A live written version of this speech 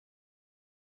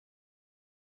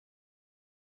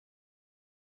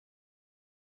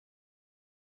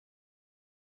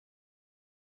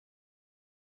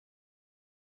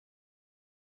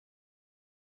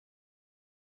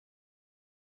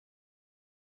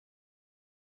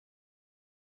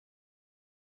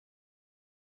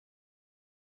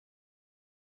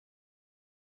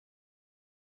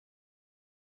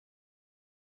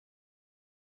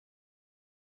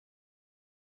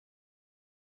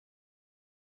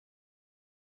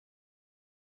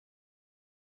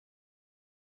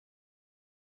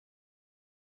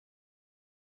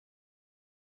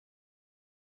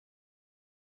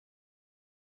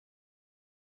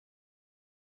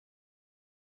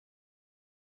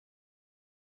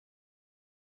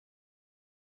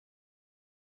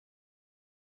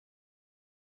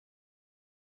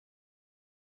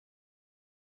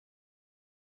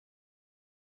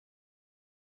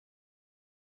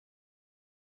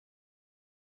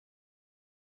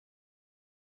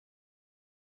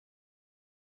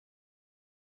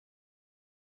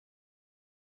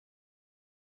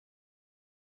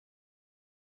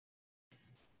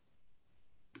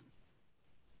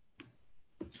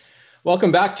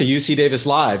Welcome back to UC Davis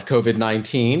Live,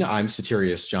 COVID-19. I'm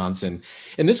Satirius Johnson.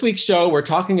 In this week's show, we're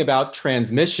talking about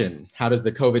transmission. How does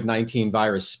the COVID-19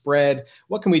 virus spread?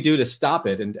 What can we do to stop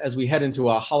it? And as we head into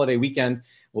a holiday weekend,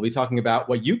 we'll be talking about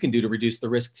what you can do to reduce the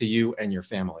risk to you and your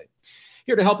family.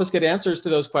 Here to help us get answers to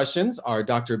those questions are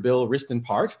Dr. Bill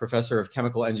Ristenpart, professor of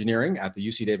chemical engineering at the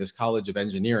UC Davis College of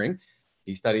Engineering.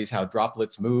 He studies how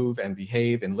droplets move and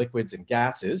behave in liquids and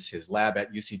gases. His lab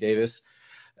at UC Davis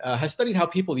has studied how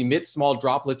people emit small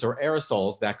droplets or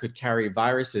aerosols that could carry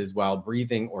viruses while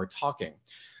breathing or talking.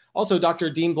 Also,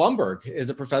 Dr. Dean Blumberg is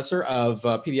a professor of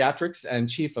pediatrics and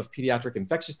chief of pediatric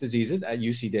infectious diseases at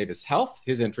UC Davis Health.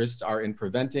 His interests are in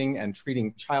preventing and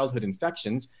treating childhood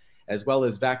infections, as well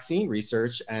as vaccine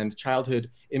research and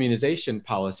childhood immunization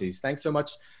policies. Thanks so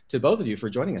much to both of you for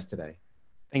joining us today.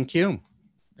 Thank you.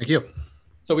 Thank you.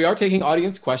 So we are taking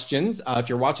audience questions. If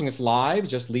you're watching us live,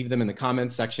 just leave them in the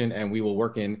comments section and we will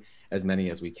work in as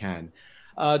many as we can.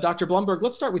 Dr. Blumberg,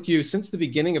 let's start with you. Since the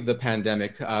beginning of the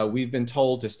pandemic, we've been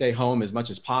told to stay home as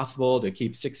much as possible, to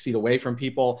keep 6 feet away from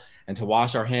people, and to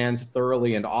wash our hands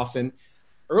thoroughly and often.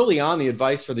 Early on, the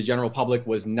advice for the general public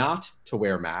was not to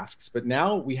wear masks, but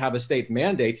now we have a state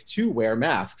mandate to wear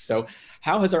masks. So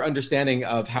how has our understanding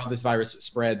of how this virus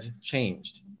spreads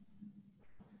changed?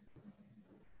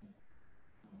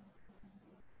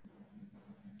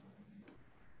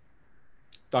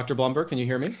 Dr. Blumberg, can you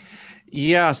hear me?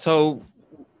 Yeah, sorry,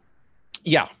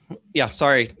 I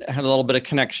had a little bit of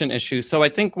connection issue. So I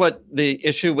think what the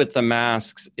issue with the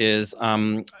masks is,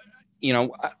 I'd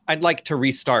like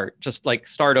to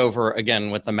start over again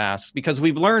with the masks, because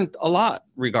we've learned a lot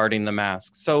regarding the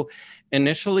masks. So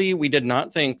initially, we did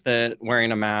not think that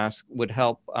wearing a mask would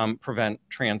help prevent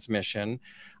transmission.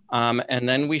 And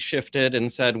then we shifted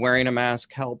and said wearing a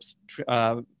mask helps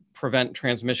prevent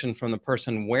transmission from the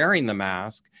person wearing the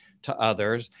mask to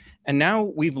others. And now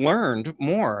we've learned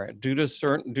more due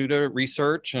to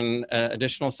research and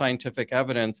additional scientific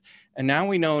evidence. And now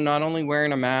we know not only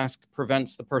wearing a mask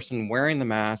prevents the person wearing the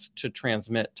mask to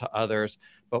transmit to others,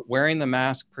 but wearing the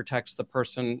mask protects the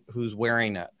person who's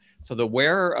wearing it. So the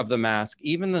wearer of the mask,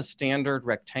 even the standard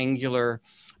rectangular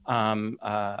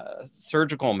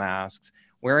surgical masks,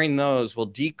 wearing those will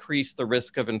decrease the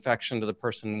risk of infection to the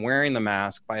person wearing the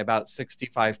mask by about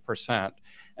 65%.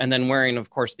 And then wearing, of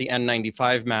course, the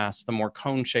N95 masks, the more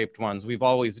cone-shaped ones, we've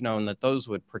always known that those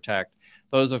would protect.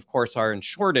 Those, of course, are in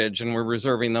shortage, and we're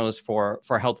reserving those for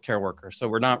healthcare workers. So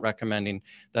we're not recommending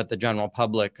that the general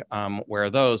public wear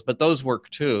those, but those work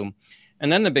too.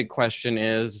 And then the big question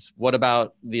is, what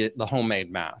about the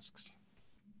homemade masks?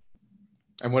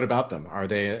 And what about them? Are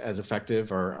they as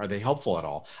effective or are they helpful at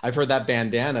all? I've heard that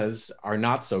bandanas are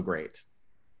not so great.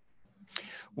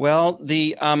 Well,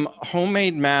 the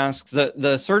homemade masks,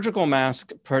 the surgical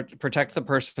mask protect the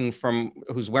person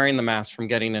who's wearing the mask from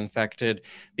getting infected,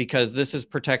 because this is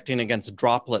protecting against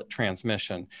droplet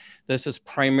transmission. This is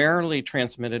primarily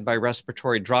transmitted by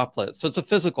respiratory droplets. So it's a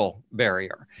physical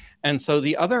barrier. And so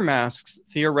the other masks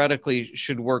theoretically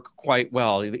should work quite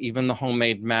well, even the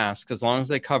homemade mask, as long as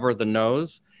they cover the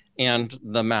nose and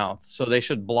the mouth. So they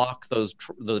should block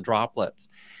the droplets.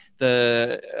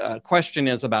 The question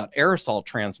is about aerosol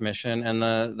transmission, and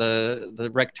the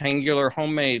rectangular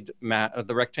homemade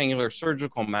the rectangular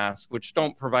surgical masks, which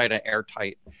don't provide an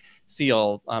airtight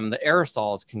seal, the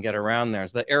aerosols can get around there.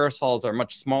 So the aerosols are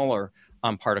much smaller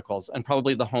particles, and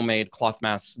probably the homemade cloth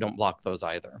masks don't block those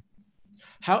either.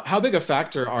 How big a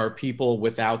factor are people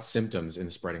without symptoms in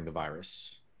spreading the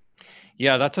virus?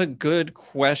 Yeah, that's a good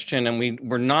question, and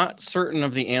we're not certain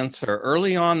of the answer.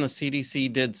 Early on, the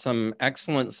CDC did some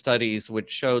excellent studies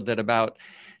which showed that about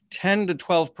 10 to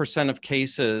 12% of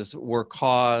cases were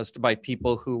caused by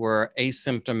people who were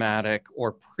asymptomatic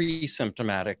or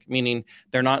pre-symptomatic, meaning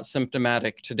they're not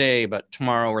symptomatic today, but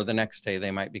tomorrow or the next day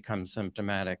they might become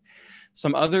symptomatic.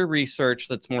 Some other research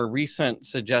that's more recent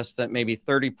suggests that maybe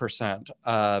 30%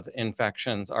 of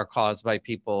infections are caused by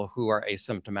people who are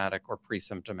asymptomatic or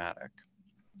pre-symptomatic.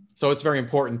 So it's very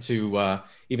important to,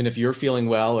 even if you're feeling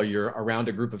well or you're around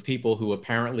a group of people who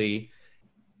apparently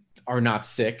are not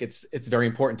sick, it's very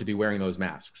important to be wearing those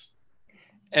masks.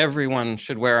 Everyone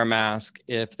should wear a mask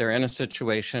if they're in a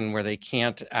situation where they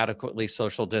can't adequately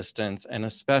social distance, and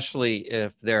especially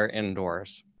if they're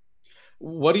indoors.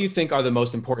 What do you think are the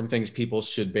most important things people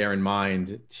should bear in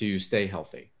mind to stay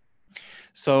healthy?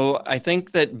 So I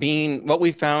think that what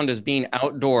we found is being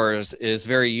outdoors is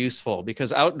very useful,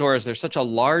 because outdoors there's such a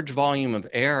large volume of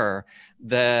air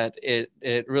that it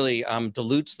really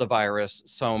dilutes the virus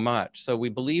so much. So we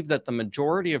believe that the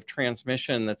majority of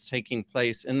transmission that's taking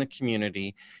place in the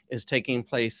community is taking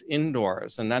place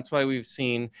indoors. And that's why we've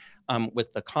seen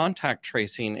with the contact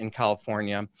tracing in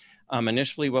California,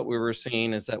 initially what we were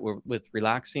seeing is that with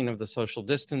relaxing of the social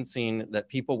distancing, that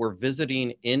people were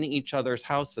visiting in each other's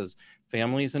houses,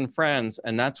 families and friends,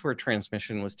 and that's where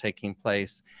transmission was taking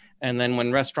place. And then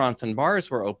when restaurants and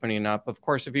bars were opening up, of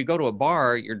course, if you go to a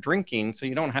bar, you're drinking, so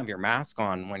you don't have your mask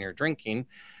on when you're drinking.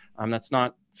 That's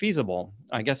not feasible.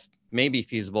 I guess maybe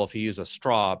feasible if you use a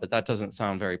straw, but that doesn't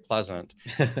sound very pleasant.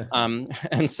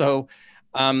 And so,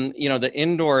 the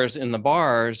indoors in the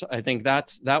bars, I think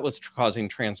that was causing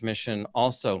transmission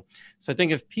also. So I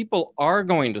think if people are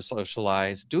going to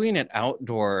socialize, doing it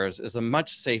outdoors is a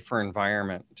much safer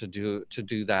environment to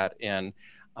do that in.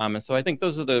 And so I think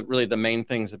those are really the main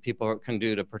things that people can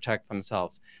do to protect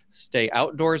themselves. Stay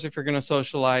outdoors if you're going to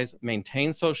socialize,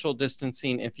 maintain social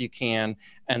distancing if you can,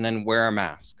 and then wear a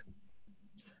mask.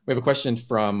 We have a question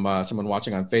from someone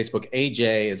watching on Facebook.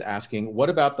 AJ is asking, what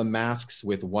about the masks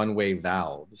with one-way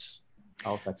valves?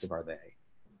 How effective are they?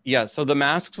 Yeah, so the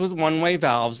masks with one-way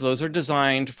valves, those are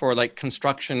designed for like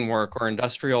construction work or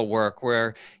industrial work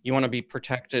where you want to be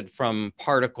protected from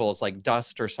particles like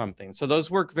dust or something. So those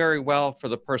work very well for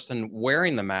the person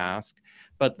wearing the mask,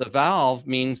 but the valve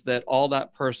means that all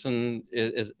that person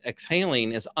is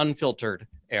exhaling is unfiltered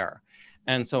air.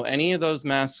 And so any of those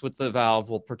masks with the valve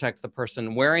will protect the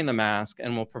person wearing the mask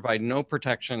and will provide no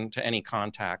protection to any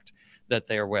contact that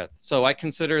they are with. So I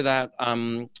consider that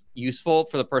useful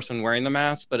for the person wearing the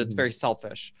mask, but it's very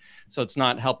selfish. So it's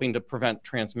not helping to prevent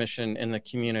transmission in the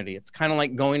community. It's kind of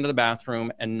like going to the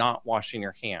bathroom and not washing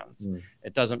your hands.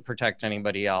 It doesn't protect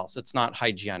anybody else. It's not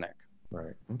hygienic.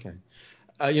 Right.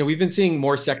 Okay. We've been seeing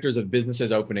more sectors of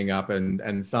businesses opening up,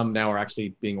 and some now are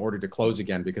actually being ordered to close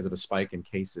again because of a spike in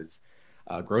cases.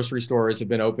 Grocery stores have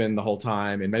been open the whole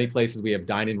time. In many places, we have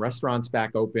dine-in restaurants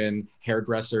back open,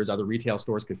 hairdressers, other retail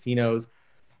stores, casinos.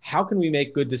 How can we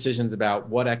make good decisions about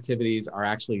what activities are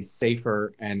actually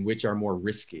safer and which are more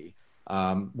risky?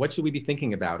 What should we be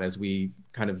thinking about as we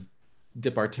kind of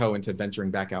dip our toe into venturing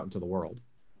back out into the world?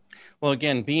 Well,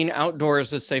 again, being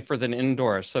outdoors is safer than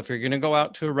indoors. So if you're going to go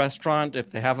out to a restaurant, if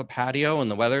they have a patio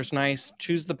and the weather's nice,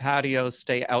 choose the patio,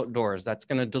 stay outdoors. That's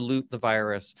going to dilute the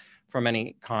virus from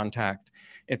any contact.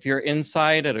 If you're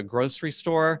inside at a grocery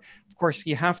store, of course,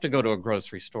 you have to go to a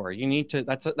grocery store. You need to,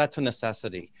 that's a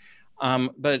necessity.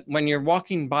 But when you're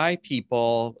walking by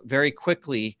people very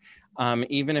quickly,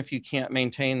 even if you can't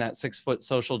maintain that 6-foot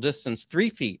social distance, 3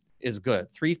 feet is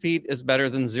good. 3 feet is better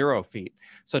than 0 feet.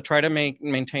 So try to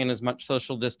maintain as much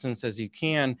social distance as you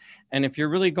can. And if you're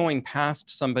really going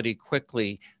past somebody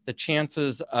quickly, the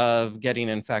chances of getting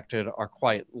infected are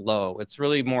quite low. It's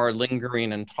really more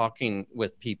lingering and talking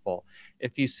with people.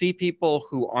 If you see people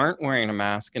who aren't wearing a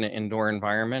mask in an indoor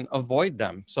environment, avoid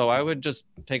them. So I would just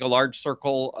take a large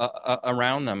circle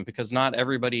around them because not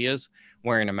everybody is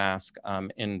wearing a mask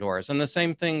indoors. And the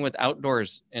same thing with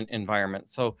outdoors environment.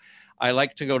 So I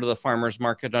like to go to the farmer's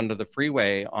market under the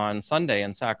freeway on Sunday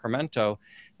in Sacramento.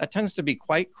 That tends to be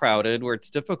quite crowded where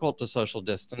it's difficult to social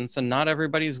distance and not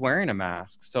everybody's wearing a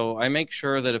mask. So I make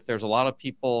sure that if there's a lot of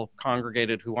people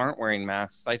congregated who aren't wearing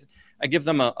masks, I give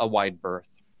them a wide berth.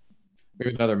 We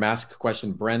have another mask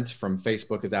question. Brent from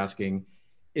Facebook is asking,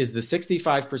 is the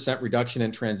 65% reduction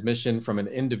in transmission from an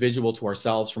individual to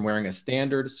ourselves from wearing a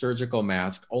standard surgical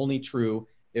mask only true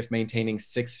if maintaining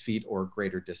 6 feet or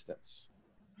greater distance?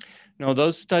 No,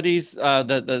 those studies,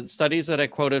 the studies that I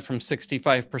quoted from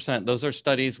 65%, those are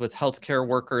studies with healthcare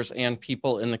workers and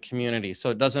people in the community. So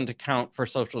it doesn't account for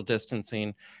social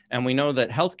distancing. And we know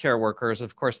that healthcare workers,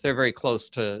 of course, they're very close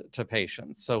to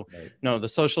patients. So right. No, the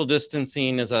social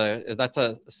distancing that's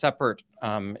a separate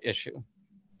issue.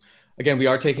 Again, we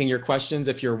are taking your questions.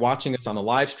 If you're watching us on the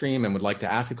live stream and would like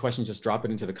to ask a question, just drop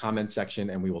it into the comments section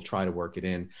and we will try to work it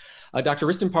in. Dr.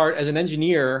 Ristenpart, as an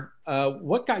engineer,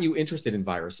 what got you interested in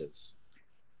viruses?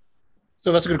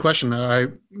 So that's a good question.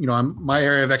 My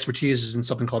area of expertise is in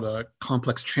something called a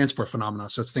complex transport phenomena.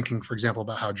 So it's thinking, for example,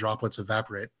 about how droplets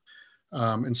evaporate.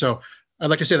 And so I'd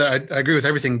like to say that I agree with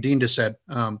everything Dean just said.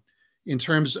 In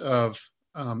terms of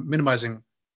minimizing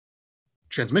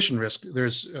transmission risk,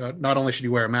 there's not only should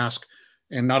you wear a mask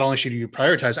and not only should you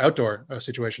prioritize outdoor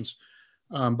situations,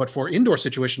 but for indoor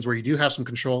situations where you do have some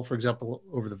control, for example,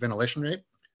 over the ventilation rate,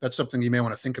 that's something you may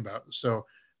want to think about. So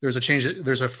there's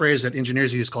a phrase that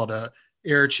engineers use called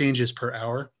air changes per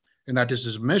hour. And that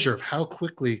is a measure of how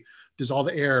quickly does all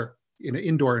the air in an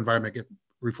indoor environment get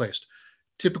replaced.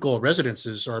 Typical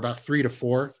residences are about 3 to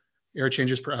 4 air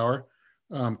changes per hour.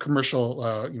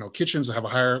 Commercial, kitchens have a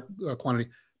higher quantity.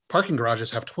 Parking garages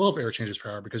have 12 air changes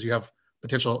per hour because you have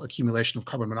potential accumulation of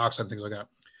carbon monoxide and things like that.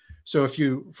 So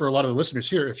for a lot of the listeners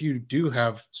here, if you do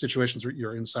have situations where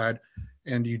you're inside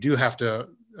and you do have to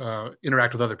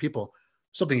interact with other people,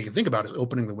 something you can think about is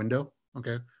opening the window,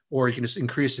 okay? Or you can just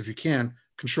increase, if you can,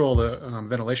 control the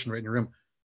ventilation rate in your room.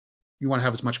 You want to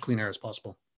have as much clean air as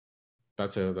possible.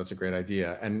 That's a great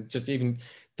idea. And just even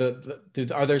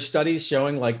are there studies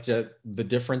showing like the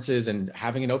differences in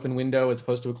having an open window as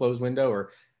opposed to a closed window?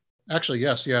 Or actually,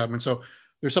 yes, yeah. I mean, so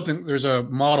there's a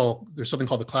model. There's something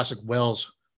called the classic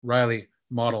Wells-Riley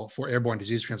model for airborne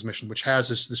disease transmission, which has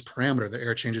this parameter, the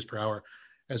air changes per hour,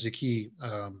 as a key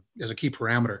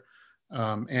parameter.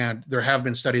 And there have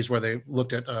been studies where they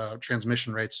looked at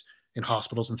transmission rates in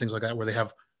hospitals and things like that, where they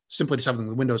have simply just having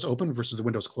the windows open versus the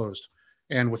windows closed.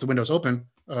 And with the windows open,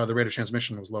 the rate of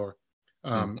transmission was lower,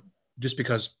 just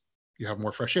because you have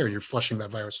more fresh air. You're flushing that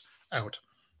virus out.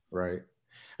 Right.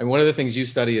 And one of the things you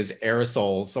study is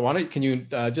aerosols. So can you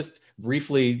just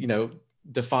briefly,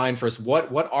 define for us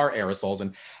what are aerosols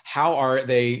and how are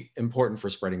they important for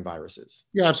spreading viruses?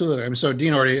 Yeah, absolutely. I mean, so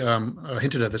Dean already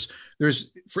hinted at this.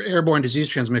 For airborne disease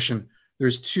transmission,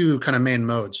 there's two kind of main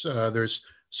modes. There's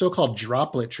so-called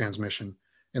droplet transmission.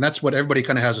 And that's what everybody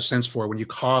kind of has a sense for. When you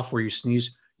cough or you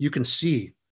sneeze, you can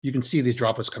see these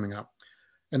droplets coming out.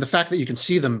 And the fact that you can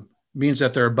see them means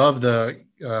that they're above the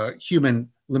human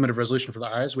limit of resolution for the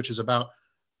eyes, which is about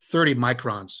 30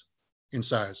 microns in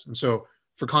size. And so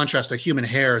for contrast, a human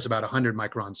hair is about 100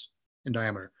 microns in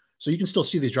diameter. So you can still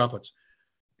see these droplets.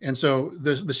 And so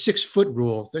the 6-foot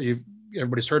rule that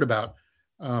everybody's heard about,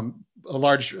 a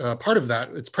large part of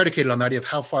that, it's predicated on the idea of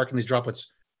how far can these droplets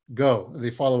go.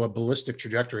 They follow a ballistic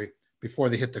trajectory before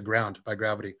they hit the ground by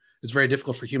gravity. It's very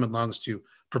difficult for human lungs to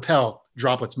propel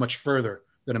droplets much further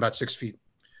than about 6 feet.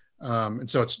 And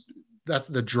so that's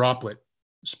the droplet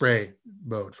spray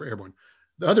mode for airborne.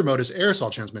 The other mode is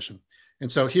aerosol transmission.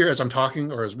 And so here, as I'm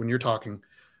talking, or as when you're talking,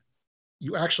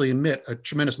 you actually emit a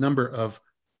tremendous number of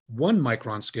 1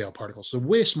 micron scale particles, so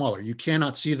way smaller. You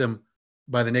cannot see them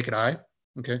by the naked eye,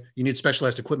 okay? You need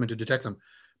specialized equipment to detect them.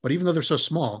 But even though they're so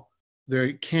small,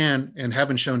 they can and have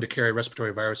been shown to carry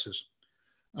respiratory viruses.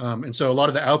 And so a lot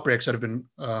of the outbreaks that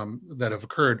have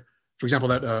occurred, for example,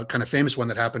 that kind of famous one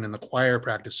that happened in the choir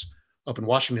practice up in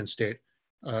Washington State,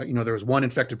 there was one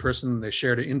infected person. They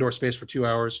shared an indoor space for 2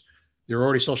 hours. They were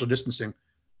already social distancing,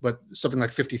 but something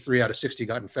like 53 out of 60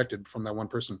 got infected from that one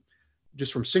person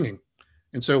just from singing.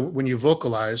 And so when you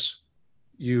vocalize,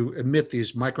 you emit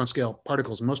these micron scale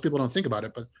particles. Most people don't think about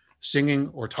it, but singing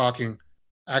or talking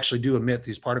actually do emit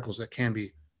these particles that can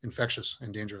be infectious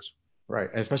and dangerous. Right,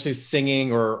 and especially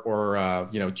singing or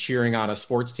cheering on a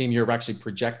sports team, you're actually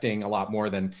projecting a lot more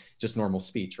than just normal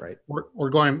speech, right? Or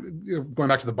going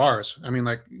back to the bars. I mean,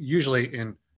 like usually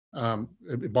in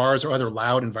bars or other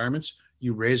loud environments,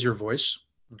 you raise your voice.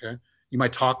 Okay, you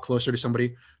might talk closer to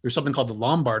somebody. There's something called the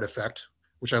Lombard effect,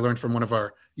 which I learned from one of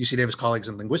our UC Davis colleagues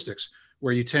in linguistics,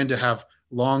 where you tend to have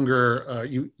longer.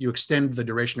 You extend the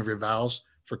duration of your vowels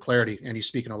for clarity, and you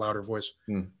speak in a louder voice.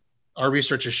 Our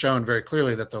research has shown very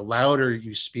clearly that the louder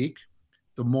you speak,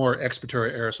 the more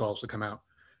expiratory aerosols that come out.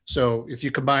 So if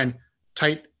you combine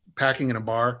tight packing in a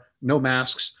bar, no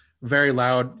masks, very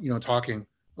loud, talking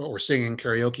or singing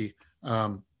karaoke,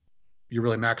 you're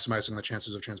really maximizing the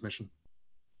chances of transmission.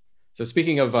 So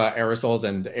speaking of aerosols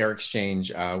and air exchange,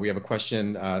 we have a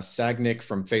question. Sagnik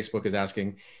from Facebook is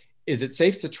asking, is it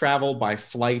safe to travel by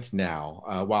flight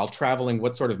now? While traveling,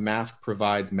 what sort of mask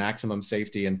provides maximum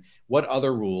safety and what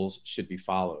other rules should be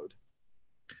followed?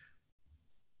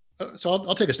 So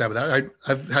I'll take a stab at that.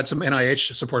 I've had some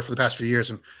NIH support for the past few years.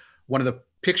 And one of the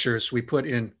pictures we put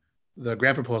in the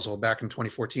grant proposal back in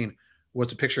 2014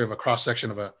 was a picture of a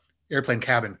cross-section of an airplane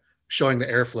cabin showing the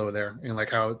airflow there and like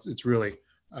how it's really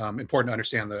important to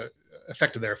understand the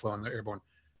effect of the airflow on the airborne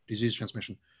disease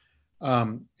transmission.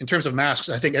 In terms of masks,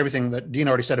 I think everything that Dean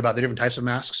already said about the different types of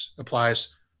masks applies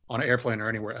on an airplane or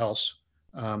anywhere else.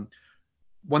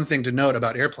 One thing to note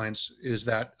about airplanes is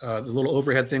that the little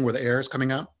overhead thing where the air is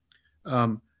coming out,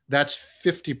 that's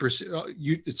 50%,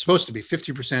 it's supposed to be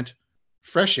 50%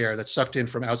 fresh air that's sucked in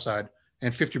from outside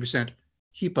and 50%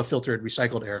 HEPA filtered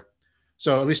recycled air.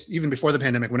 So at least even before the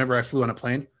pandemic, whenever I flew on a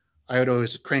plane, I would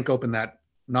always crank open that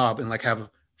knob and like have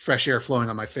fresh air flowing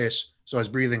on my face. So I was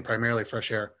breathing primarily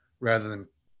fresh air rather than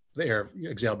the air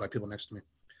exhaled by people next to me.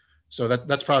 So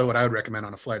that's probably what I would recommend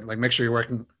on a flight. Like make sure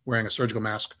you're wearing a surgical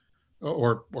mask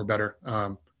or better,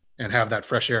 and have that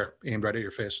fresh air aimed right at your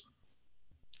face.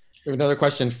 We have another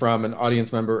question from an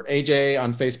audience member. AJ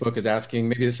on Facebook is asking,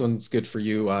 maybe this one's good for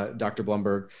you, Dr.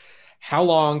 Blumberg. How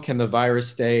long can the virus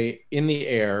stay in the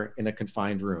air in a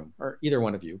confined room? Or either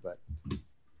one of you, but.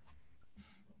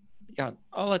 Yeah,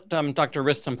 I'll let Dr.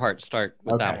 Ristenpart start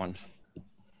with that one.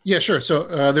 Yeah, sure.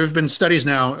 So there have been studies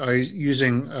now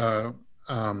using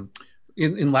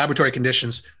in laboratory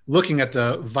conditions, looking at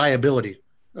the viability,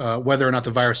 whether or not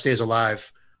the virus stays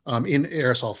alive in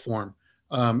aerosol form.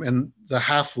 And the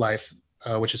half-life,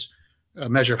 which is a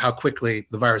measure of how quickly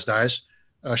the virus dies,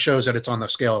 shows that it's on the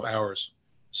scale of hours.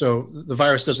 So the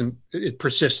virus it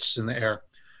persists in the air.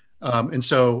 And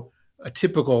so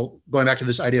going back to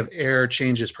this idea of air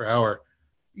changes per hour,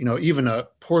 even a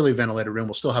poorly ventilated room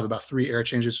will still have about 3 air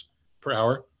changes per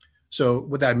hour. So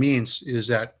what that means is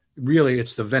that really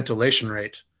it's the ventilation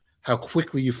rate, how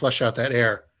quickly you flush out that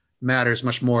air matters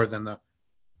much more than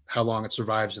how long it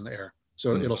survives in the air.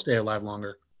 So it'll stay alive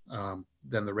longer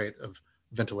than the rate of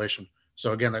ventilation.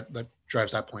 So again, that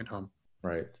drives that point home.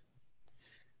 Right.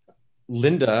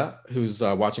 Linda, who's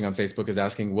watching on Facebook, is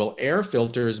asking, will air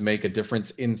filters make a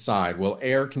difference inside? Will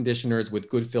air conditioners with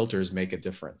good filters make a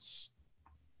difference?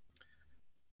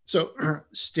 So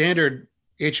standard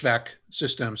HVAC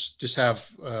systems just have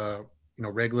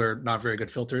regular, not very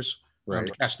good filters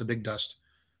to catch the big dust.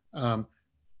 To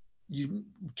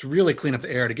really clean up the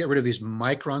air, to get rid of these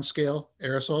micron scale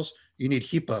aerosols, you need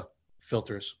HEPA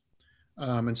filters.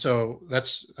 And so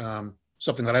that's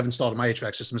something that I've installed in my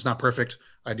HVAC system. It's not perfect.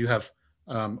 I do have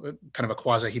kind of a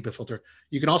quasi HEPA filter.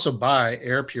 You can also buy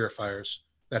air purifiers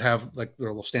that have like their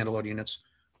little standalone units.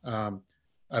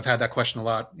 I've had that question a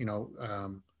lot,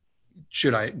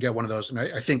 should I get one of those? And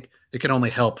I think it can only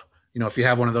help. If you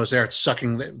have one of those there, it's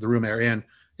sucking the room air in.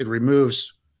 It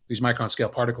removes these micron scale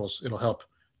particles. It'll help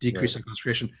decrease the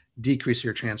concentration, decrease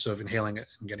your chance of inhaling it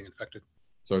and getting infected.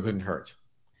 So it couldn't hurt.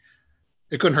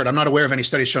 It couldn't hurt. I'm not aware of any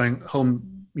studies showing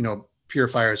home,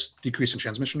 purifiers decreasing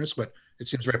transmission risk, but it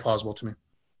seems very plausible to me.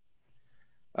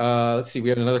 Let's see. We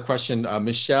have another question.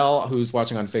 Michelle, who's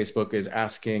watching on Facebook, is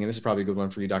asking, and this is probably a good one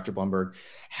for you, Dr. Blumberg.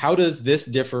 How does this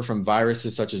differ from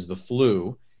viruses such as the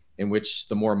flu, in which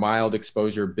the more mild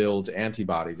exposure builds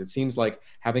antibodies? It seems like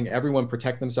having everyone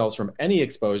protect themselves from any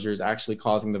exposure is actually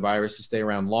causing the virus to stay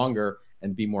around longer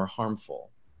and be more harmful.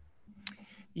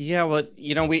 Yeah, well,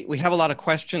 we have a lot of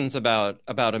questions about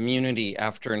immunity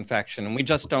after infection, and we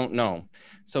just don't know.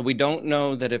 So we don't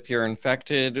know that if you're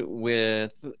infected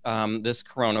with this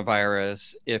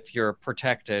coronavirus, if you're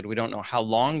protected. We don't know how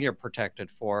long you're protected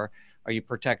for. Are you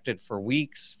protected for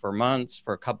weeks, for months,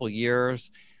 for a couple years?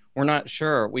 We're not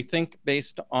sure. We think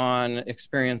based on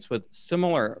experience with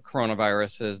similar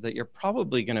coronaviruses that you're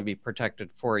probably going to be protected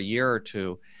for a year or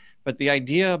two. But the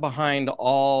idea behind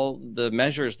all the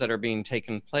measures that are being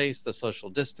taken place, the social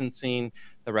distancing,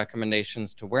 the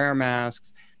recommendations to wear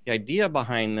masks, the idea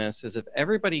behind this is if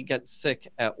everybody gets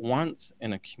sick at once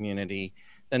in a community,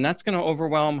 then that's going to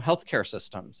overwhelm healthcare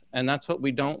systems. And that's what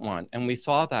we don't want. And we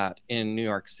saw that in New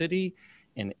York City,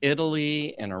 in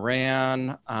Italy, in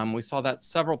Iran. We saw that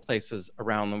several places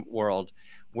around the world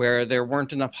where there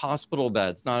weren't enough hospital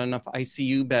beds, not enough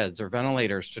ICU beds or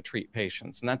ventilators to treat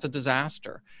patients. And that's a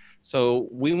disaster. So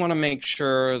we want to make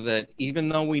sure that even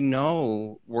though we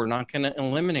know we're not going to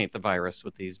eliminate the virus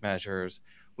with these measures,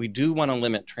 we do want to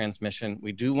limit transmission.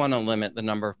 We do want to limit the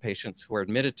number of patients who are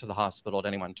admitted to the hospital at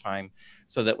any one time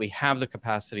so that we have the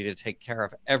capacity to take care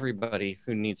of everybody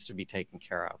who needs to be taken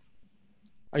care of.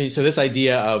 I mean, so this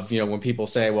idea of, when people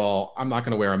say, well, I'm not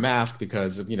going to wear a mask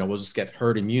because, we'll just get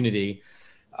herd immunity.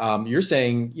 You're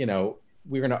saying,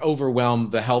 we're going to overwhelm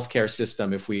the healthcare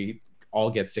system if we all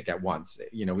get sick at once.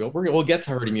 We'll get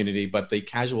to herd immunity, but the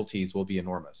casualties will be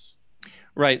enormous.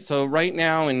 Right. So right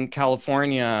now in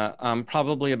California,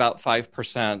 probably about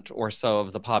 5% or so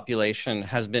of the population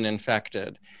has been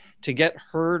infected. To get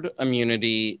herd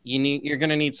immunity, you're going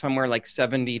to need somewhere like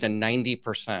 70 to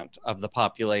 90% of the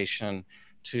population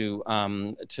to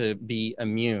be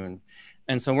immune.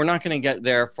 And so we're not going to get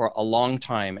there for a long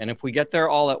time. And if we get there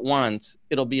all at once,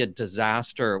 it'll be a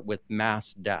disaster with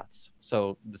mass deaths.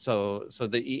 So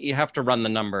you have to run the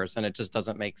numbers, and it just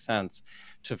doesn't make sense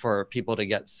for people to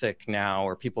get sick now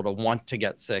or people to want to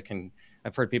get sick. And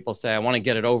I've heard people say, I want to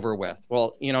get it over with.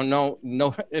 Well,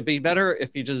 no, it'd be better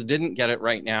if you just didn't get it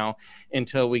right now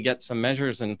until we get some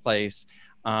measures in place.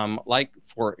 Like,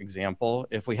 for example,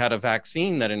 if we had a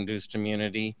vaccine that induced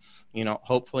immunity,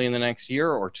 hopefully in the next year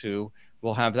or two,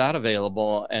 we'll have that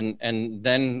available, and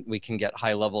then we can get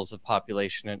high levels of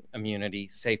population immunity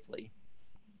safely.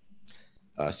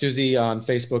 Susie on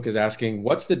Facebook is asking,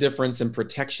 what's the difference in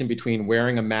protection between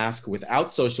wearing a mask without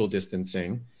social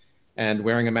distancing and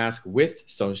wearing a mask with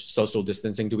social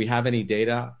distancing? Do we have any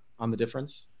data on the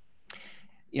difference?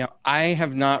 I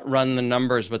have not run the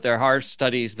numbers, but there are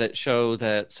studies that show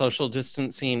that social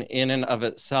distancing in and of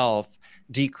itself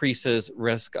decreases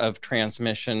risk of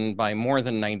transmission by more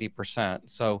than 90%.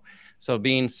 So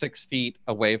being 6 feet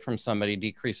away from somebody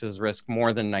decreases risk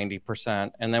more than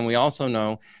 90%. And then we also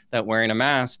know that wearing a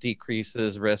mask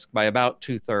decreases risk by about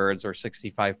 2/3 or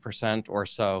 65% or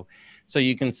so. So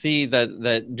you can see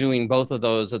that doing both of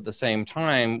those at the same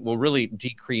time will really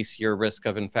decrease your risk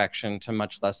of infection to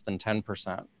much less than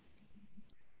 10%.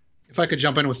 If I could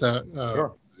jump in with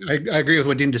Sure. I agree with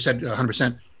what Dean just said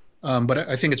 100%. But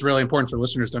I think it's really important for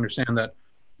listeners to understand that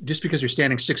just because you're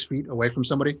standing 6 feet away from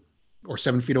somebody or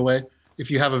 7 feet away,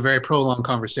 if you have a very prolonged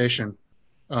conversation,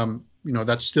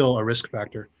 that's still a risk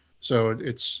factor. So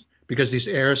it's because these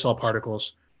aerosol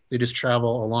particles, they just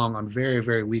travel along on very,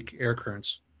 very weak air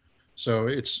currents. So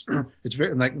it's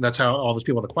very, like, that's how all those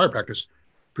people at the choir practice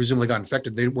presumably got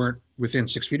infected. They weren't within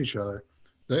 6 feet of each other.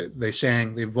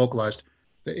 They vocalized,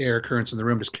 the air currents in the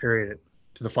room just carried it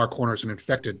to the far corners and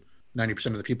infected 90%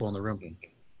 of the people in the room. We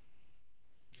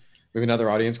have another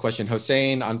audience question.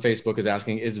 Hossein on Facebook is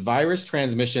asking, is virus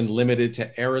transmission limited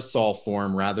to aerosol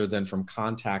form rather than from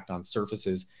contact on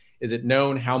surfaces? Is it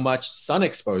known how much sun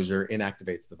exposure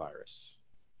inactivates the virus?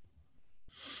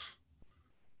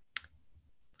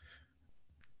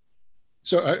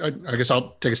 So I guess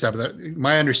I'll take a stab at that.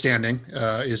 My understanding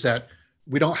is that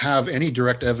we don't have any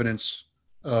direct evidence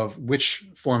of which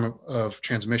form of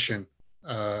transmission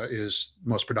is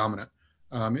most predominant.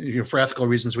 For ethical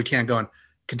reasons, we can't go and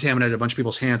contaminate a bunch of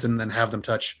people's hands and then have them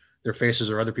touch their faces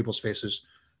or other people's faces,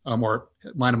 or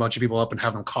line a bunch of people up and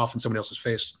have them cough in somebody else's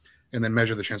face and then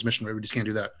measure the transmission rate. We just can't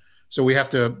do that. So we have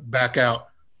to back out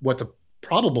what the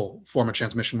probable form of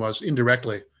transmission was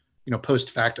indirectly, post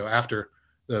facto after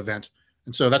the event.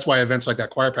 And so that's why events like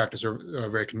that choir practice are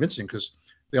very convincing, because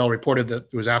they all reported that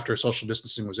it was after social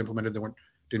distancing was implemented. They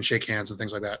didn't shake hands and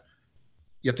things like that.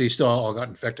 Yet they still all got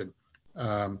infected.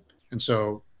 And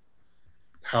so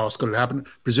how else could it happen?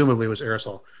 Presumably it was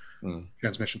aerosol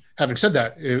transmission. Having said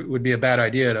that, it would be a bad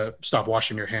idea to stop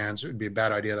washing your hands. It would be a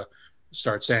bad idea to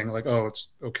start saying like, oh,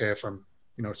 it's okay if I'm,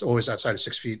 it's always outside of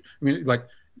 6 feet. I mean, like,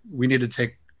 we need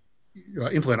to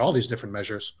implement all these different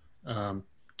measures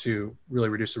to really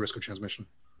reduce the risk of transmission.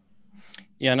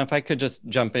 Yeah, and if I could just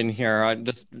jump in here,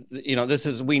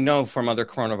 we know from other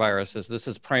coronaviruses, this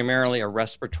is primarily a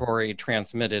respiratory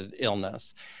transmitted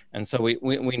illness. And so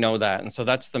we know that. And so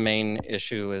that's the main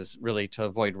issue, is really to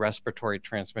avoid respiratory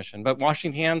transmission. But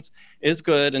washing hands is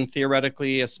good, and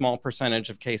theoretically a small percentage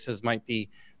of cases might be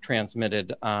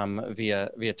transmitted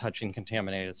via touching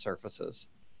contaminated surfaces.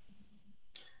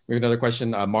 We have another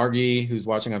question. Margie, who's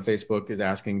watching on Facebook, is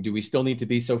asking, do we still need to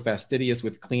be so fastidious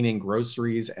with cleaning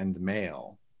groceries and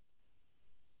mail?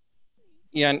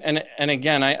 Yeah, and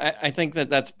again, I think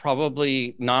that's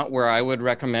probably not where I would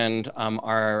recommend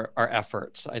our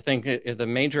efforts. I think the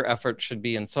major effort should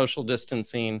be in social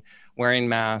distancing, wearing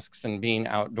masks, and being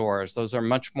outdoors. Those are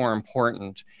much more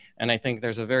important. And I think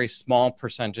there's a very small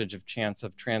percentage of chance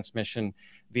of transmission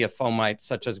via fomites,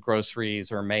 such as groceries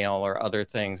or mail or other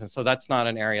things. And so that's not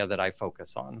an area that I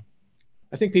focus on.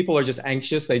 I think people are just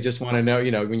anxious. They just want to know,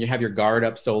 when you have your guard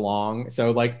up so long.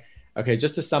 So like, okay,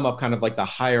 just to sum up kind of like the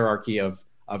hierarchy of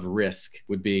risk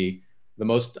would be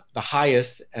the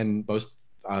highest and most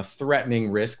threatening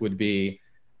risk would be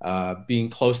being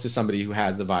close to somebody who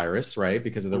has the virus, right?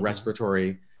 Because of the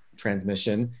respiratory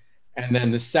transmission. And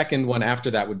then the second one after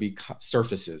that would be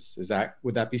surfaces.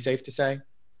 Would that be safe to say?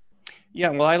 Yeah,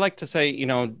 well, I like to say,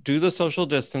 do the social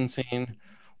distancing,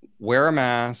 wear a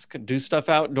mask, do stuff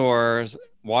outdoors,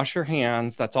 wash your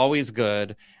hands. That's always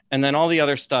good. And then all the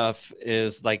other stuff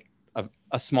is like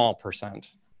a small percent.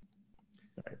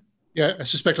 Yeah, I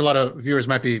suspect a lot of viewers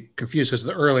might be confused because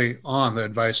early on the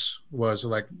advice was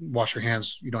like, wash your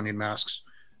hands, you don't need masks.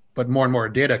 But more and more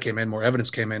data came in, more evidence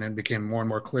came in, and became more and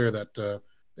more clear that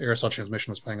aerosol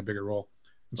transmission was playing a bigger role.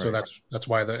 And so that's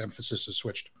why the emphasis has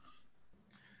switched.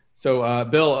 So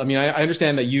Bill, I mean, I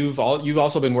understand that you've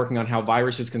also been working on how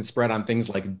viruses can spread on things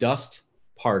like dust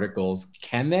particles.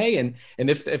 Can they? And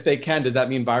if they can, does that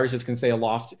mean viruses can stay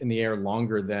aloft in the air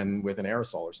longer than with an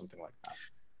aerosol or something like that?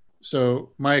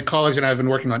 So my colleagues and I have been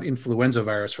working on influenza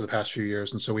virus for the past few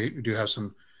years. And so we do have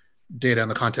some data in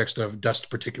the context of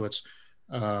dust particulates.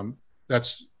 I'm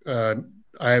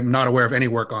not aware of any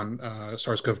work on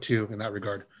SARS-CoV-2 in that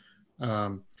regard.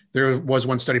 There was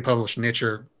one study published in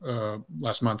Nature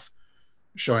last month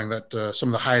showing that some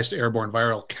of the highest airborne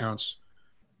viral counts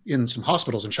in some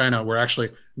hospitals in China were actually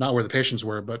not where the patients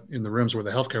were, but in the rooms where the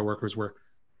healthcare workers were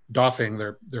doffing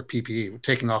their PPE,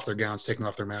 taking off their gowns, taking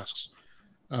off their masks.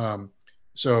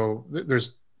 So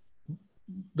there's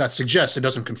that suggests, it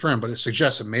doesn't confirm, but it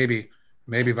suggests that maybe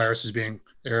virus is being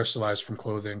aerosolized from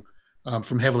clothing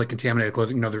from heavily contaminated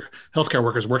clothing. They're healthcare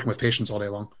workers working with patients all day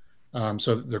long.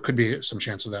 So there could be some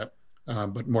chance of that,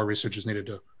 but more research is needed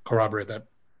to corroborate that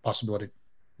possibility.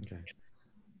 Okay.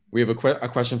 We have a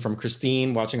question from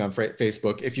Christine watching on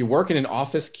Facebook. If you work in an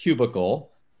office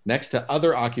cubicle next to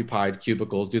other occupied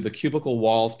cubicles, do the cubicle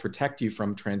walls protect you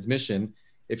from transmission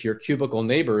if your cubicle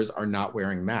neighbors are not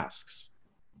wearing masks?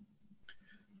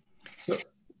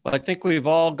 Well, I think we've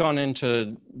all gone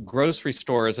into grocery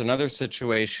stores and other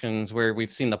situations where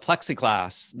we've seen the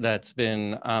plexiglass that's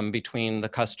been between the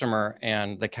customer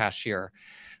and the cashier.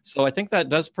 So I think that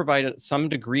does provide some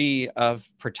degree of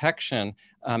protection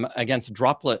against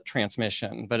droplet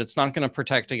transmission, but it's not going to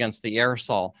protect against the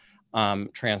aerosol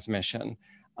transmission.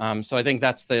 So I think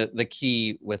that's the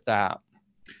key with that.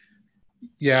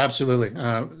 Yeah, absolutely.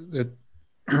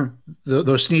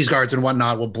 Those sneeze guards and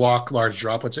whatnot will block large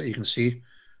droplets that you can see.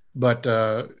 But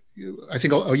I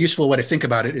think a useful way to think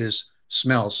about it is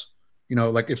smells.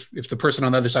 Like if the person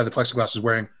on the other side of the plexiglass is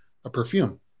wearing a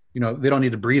perfume, they don't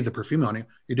need to breathe the perfume on you.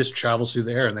 It just travels through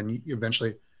the air, and then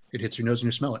eventually it hits your nose and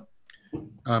you smell it.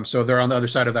 So they're on the other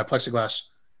side of that plexiglass,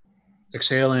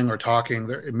 exhaling or talking.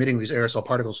 They're emitting these aerosol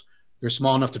particles. They're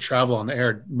small enough to travel on the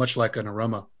air, much like an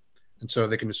aroma, and so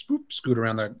they can just scoot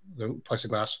around the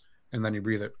plexiglass, and then you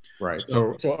breathe it. Right.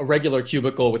 So a regular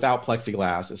cubicle without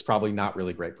plexiglass is probably not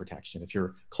really great protection if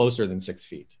you're closer than 6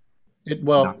 feet. Not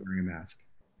wearing a mask.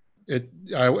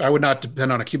 I would not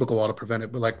depend on a cubicle wall to prevent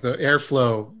it, but like the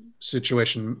airflow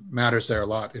situation matters there a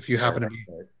lot. If you happen to be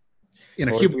in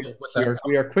a cubicle with that.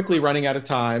 We are quickly running out of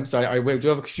time. So I do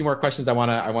have a few more questions I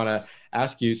want to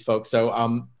ask you folks.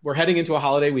 So we're heading into a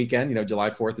holiday weekend.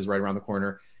 July 4th is right around the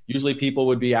corner. Usually people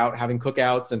would be out having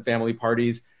cookouts and family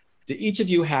parties. Do each of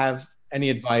you have any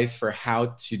advice for how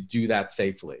to do that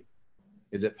safely?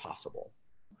 Is it possible?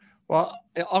 Well,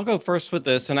 I'll go first with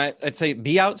this, and I'd say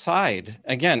be outside.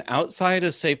 Again, outside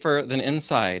is safer than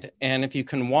inside. And if you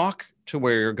can walk to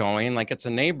where you're going, like it's a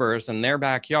neighbor's in their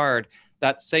backyard,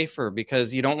 that's safer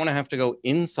because you don't want to have to go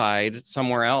inside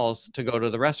somewhere else to go to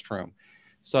the restroom.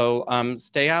 So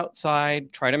stay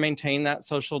outside, try to maintain that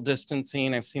social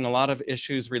distancing. I've seen a lot of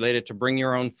issues related to bring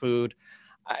your own food.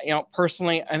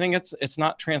 Personally, I think it's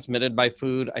not transmitted by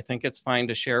food. I think it's fine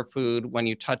to share food when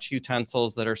you touch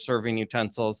utensils that are serving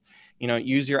utensils.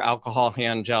 Use your alcohol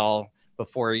hand gel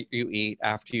before you eat,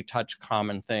 after you touch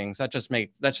common things. That's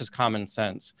just common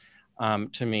sense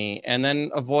to me. And then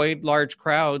avoid large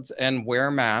crowds and wear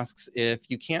masks if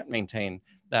you can't maintain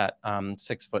that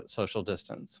 6-foot social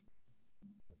distance.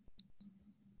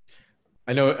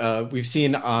 I know we've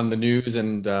seen on the news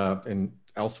and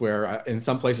elsewhere in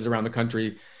some places around the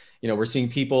country, we're seeing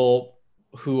people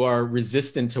who are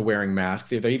resistant to wearing masks.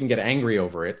 They even get angry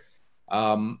over it.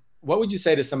 What would you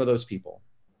say to some of those people?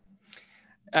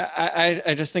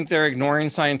 I just think they're ignoring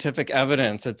scientific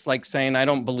evidence. It's like saying,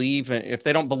 if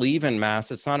they don't believe in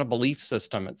masks, it's not a belief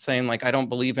system. It's saying like, I don't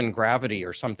believe in gravity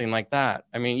or something like that.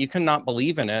 I mean, you can not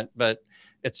believe in it, but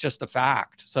it's just a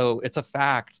fact. So it's a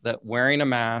fact that wearing a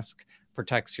mask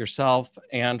protects yourself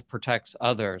and protects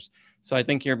others. So I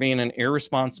think you're being an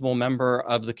irresponsible member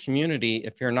of the community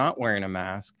if you're not wearing a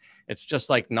mask. It's just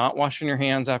like not washing your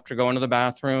hands after going to the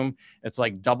bathroom. It's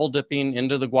like double dipping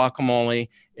into the guacamole.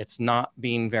 It's not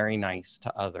being very nice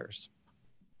to others.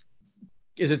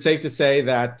 Is it safe to say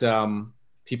that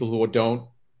people who don't,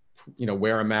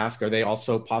 wear a mask, are they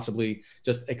also possibly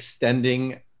just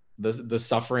extending the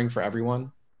suffering for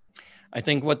everyone? I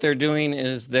think what they're doing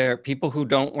is people who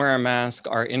don't wear a mask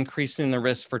are increasing the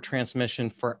risk for transmission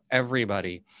for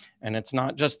everybody. And it's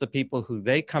not just the people who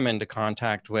they come into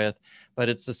contact with, but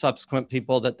it's the subsequent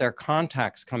people that their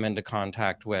contacts come into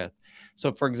contact with.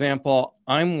 So for example,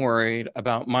 I'm worried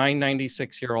about my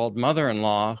 96-year-old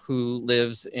mother-in-law who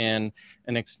lives in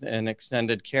an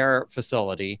extended care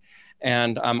facility.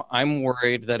 And I'm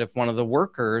worried that if one of the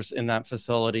workers in that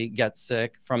facility gets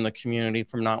sick from the community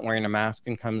from not wearing a mask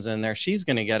and comes in there, she's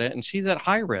going to get it, and she's at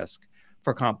high risk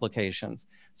for complications.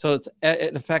 So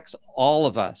it affects all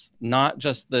of us, not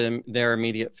just their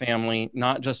immediate family,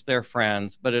 not just their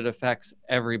friends, but it affects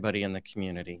everybody in the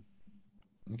community.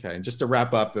 Okay, and just to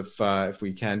wrap up, if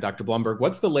we can, Dr. Blumberg,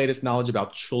 what's the latest knowledge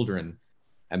about children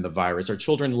and the virus? Are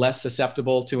children less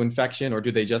susceptible to infection, or do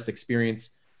they just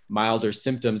experience milder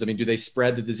symptoms? I mean, do they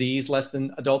spread the disease less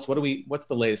than adults? What's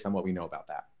the latest on what we know about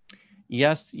that?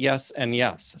 Yes, yes, and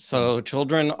yes. So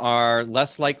children are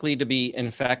less likely to be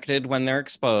infected when they're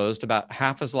exposed, about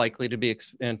half as likely to be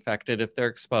infected if they're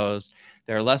exposed.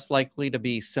 They're less likely to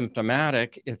be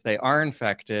symptomatic if they are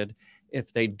infected.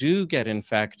 If they do get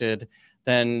infected,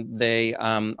 then they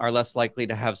are less likely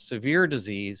to have severe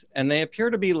disease, and they appear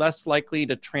to be less likely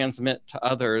to transmit to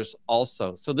others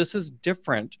also. So this is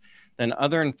different than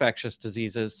other infectious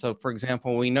diseases. So for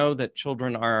example, we know that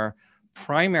children are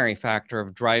primary factor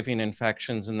of driving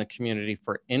infections in the community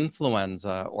for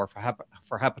influenza or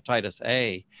for hepatitis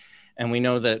A. And we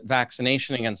know that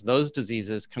vaccination against those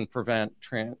diseases can prevent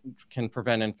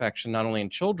infection not only in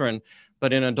children,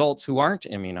 but in adults who aren't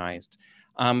immunized.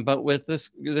 But with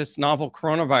this novel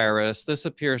coronavirus, this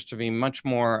appears to be much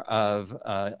more of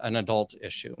an adult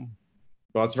issue.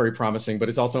 Well, it's very promising, but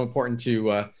it's also important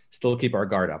to still keep our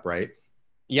guard up, right?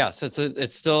 Yes,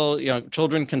 it's still,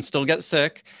 children can still get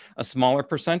sick, a smaller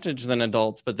percentage than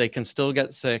adults, but they can still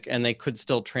get sick and they could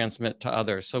still transmit to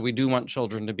others. So we do want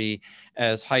children to be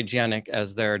as hygienic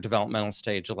as their developmental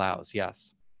stage allows,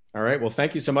 yes. All right, well,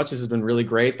 thank you so much. This has been really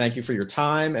great. Thank you for your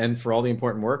time and for all the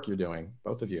important work you're doing,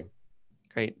 both of you.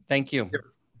 Great, thank you.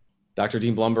 Dr.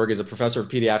 Dean Blumberg is a professor of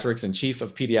pediatrics and chief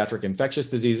of pediatric infectious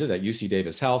diseases at UC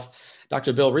Davis Health.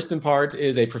 Dr. Bill Ristenpart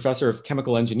is a professor of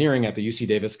chemical engineering at the UC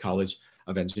Davis College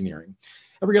of Engineering.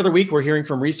 Every other week, we're hearing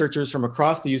from researchers from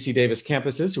across the UC Davis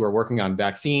campuses who are working on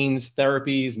vaccines,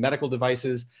 therapies, medical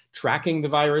devices, tracking the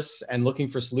virus, and looking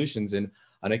for solutions in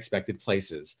unexpected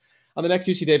places. On the next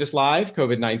UC Davis Live,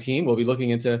 COVID-19, we'll be looking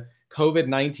into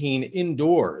COVID-19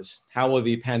 indoors. How will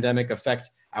the pandemic affect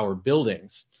our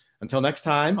buildings? Until next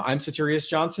time, I'm Satirius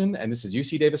Johnson, and this is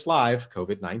UC Davis Live,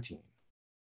 COVID-19.